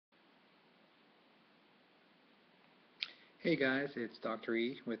Hey guys, it's Dr.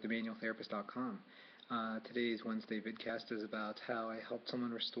 E with themanualtherapist.com. Today's Wednesday vidcast is about how I helped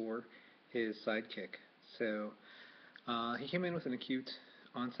someone restore his sidekick. He came in with an acute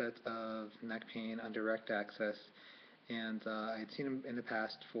onset of neck pain on direct access, and I had seen him in the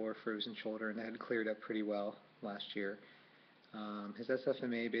past for frozen shoulder, and it had cleared up pretty well last year. His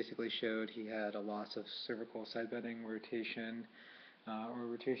SFMA basically showed he had a loss of cervical side bending rotation, or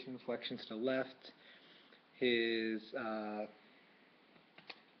rotation flexion to the left. His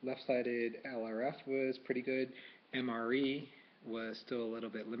left-sided LRF was pretty good. MRE was still a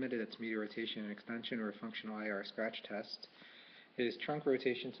little bit limited. It's medial rotation and extension, or a functional IR scratch test. His trunk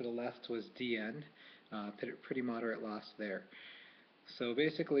rotation to the left was DN, pretty moderate loss there. So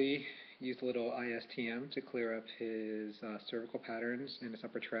basically, used a little ISTM to clear up his cervical patterns in his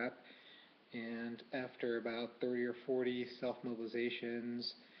upper trap. And after about 30 or 40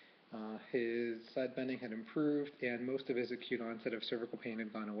 self-mobilizations, his side bending had improved, and most of his acute onset of cervical pain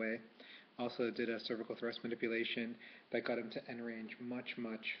had gone away. Also did a cervical thrust manipulation that got him to end range much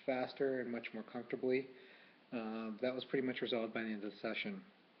faster and much more comfortably. That was pretty much resolved by the end of the session.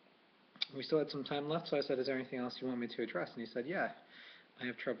 We still had some time left, so I said, "Is there anything else you want me to address?" And he said, "Yeah, I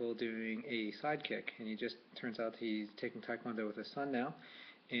have trouble doing a sidekick." And turns out he's taking Tae Kwon Do with his son now,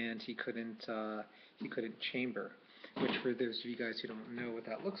 and he couldn't chamber. Which, for those of you guys who don't know what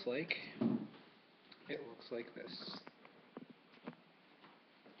that looks like, it looks like this.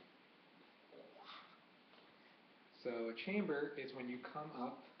 So a chamber is when you come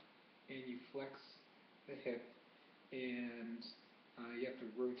up and you flex the hip, and you have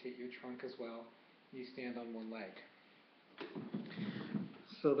to rotate your trunk as well. You stand on one leg.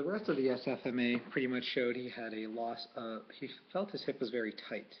 So the rest of the SFMA pretty much showed he had a loss of, he felt his hip was very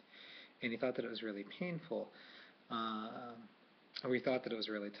tight, and he thought that it was really painful. Or he thought that it was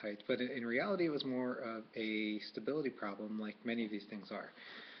really tight, but in reality it was more of a stability problem, like many of these things are.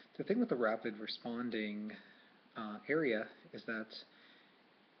 The thing with the rapid responding area is that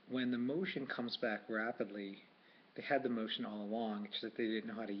when the motion comes back rapidly, they had the motion all along, it's just that they didn't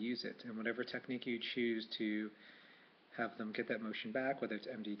know how to use it. And whatever technique you choose to have them get that motion back, whether it's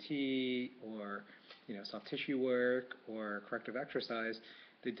MDT or soft tissue work or corrective exercise,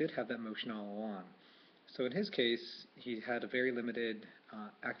 they did have that motion all along. So in his case, he had a very limited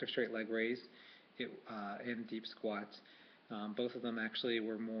active straight leg raise and deep squats. Both of them actually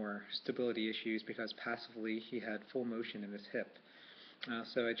were more stability issues because passively he had full motion in his hip.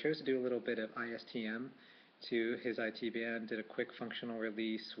 So I chose to do a little bit of ISTM to his IT band, did a quick functional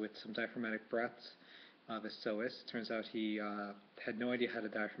release with some diaphragmatic breaths of his psoas. Turns out he had no idea how to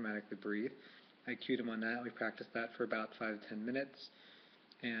diaphragmatically breathe. I cued him on that. We practiced that for about 5 to 10 minutes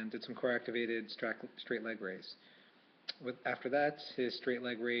and did some core activated straight leg raise. After that, his straight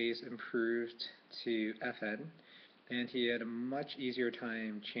leg raise improved to FN, and he had a much easier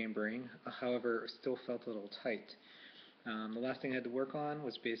time chambering, however, still felt a little tight. The last thing I had to work on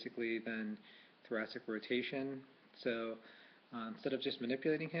was basically then thoracic rotation. So instead of just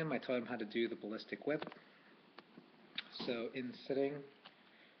manipulating him, I taught him how to do the ballistic whip. So in sitting,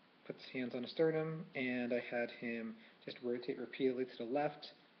 puts his hands on his sternum, and I had him just rotate repeatedly to the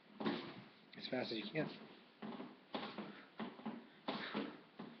left as fast as you can.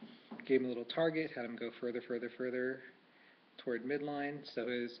 Gave him a little target, had him go further toward midline, so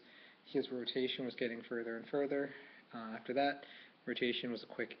his rotation was getting further and further. After that, rotation was a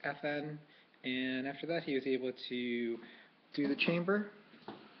quick FN, and after that he was able to do the chamber.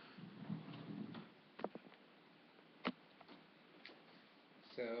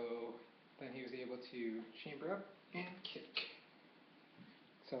 So then he was able to chamber up and kick.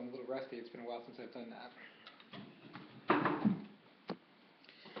 So I'm a little rusty, it's been a while since I've done that.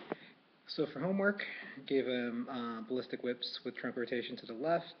 So for homework, gave him ballistic whips with trunk rotation to the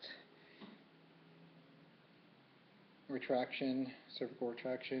left, retraction, cervical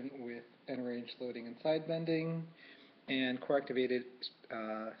retraction with end range loading and side bending, and core activated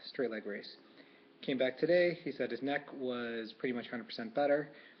straight leg raise. Came back today, he said his neck was pretty much 100% better.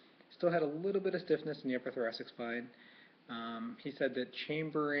 Still had a little bit of stiffness in the upper thoracic spine. He said that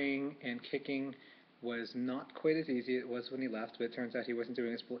chambering and kicking was not quite as easy as it was when he left, but it turns out he was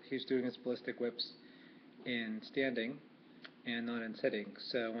doing his ballistic whips in standing and not in sitting.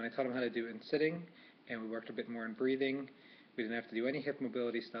 So when I taught him how to do it in sitting, and we worked a bit more on breathing, we didn't have to do any hip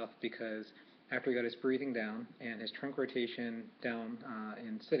mobility stuff, because after he got his breathing down and his trunk rotation down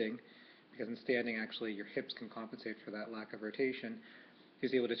in sitting, because in standing actually your hips can compensate for that lack of rotation, he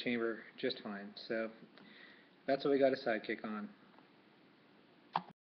was able to chamber just fine. So that's what we got a sidekick on.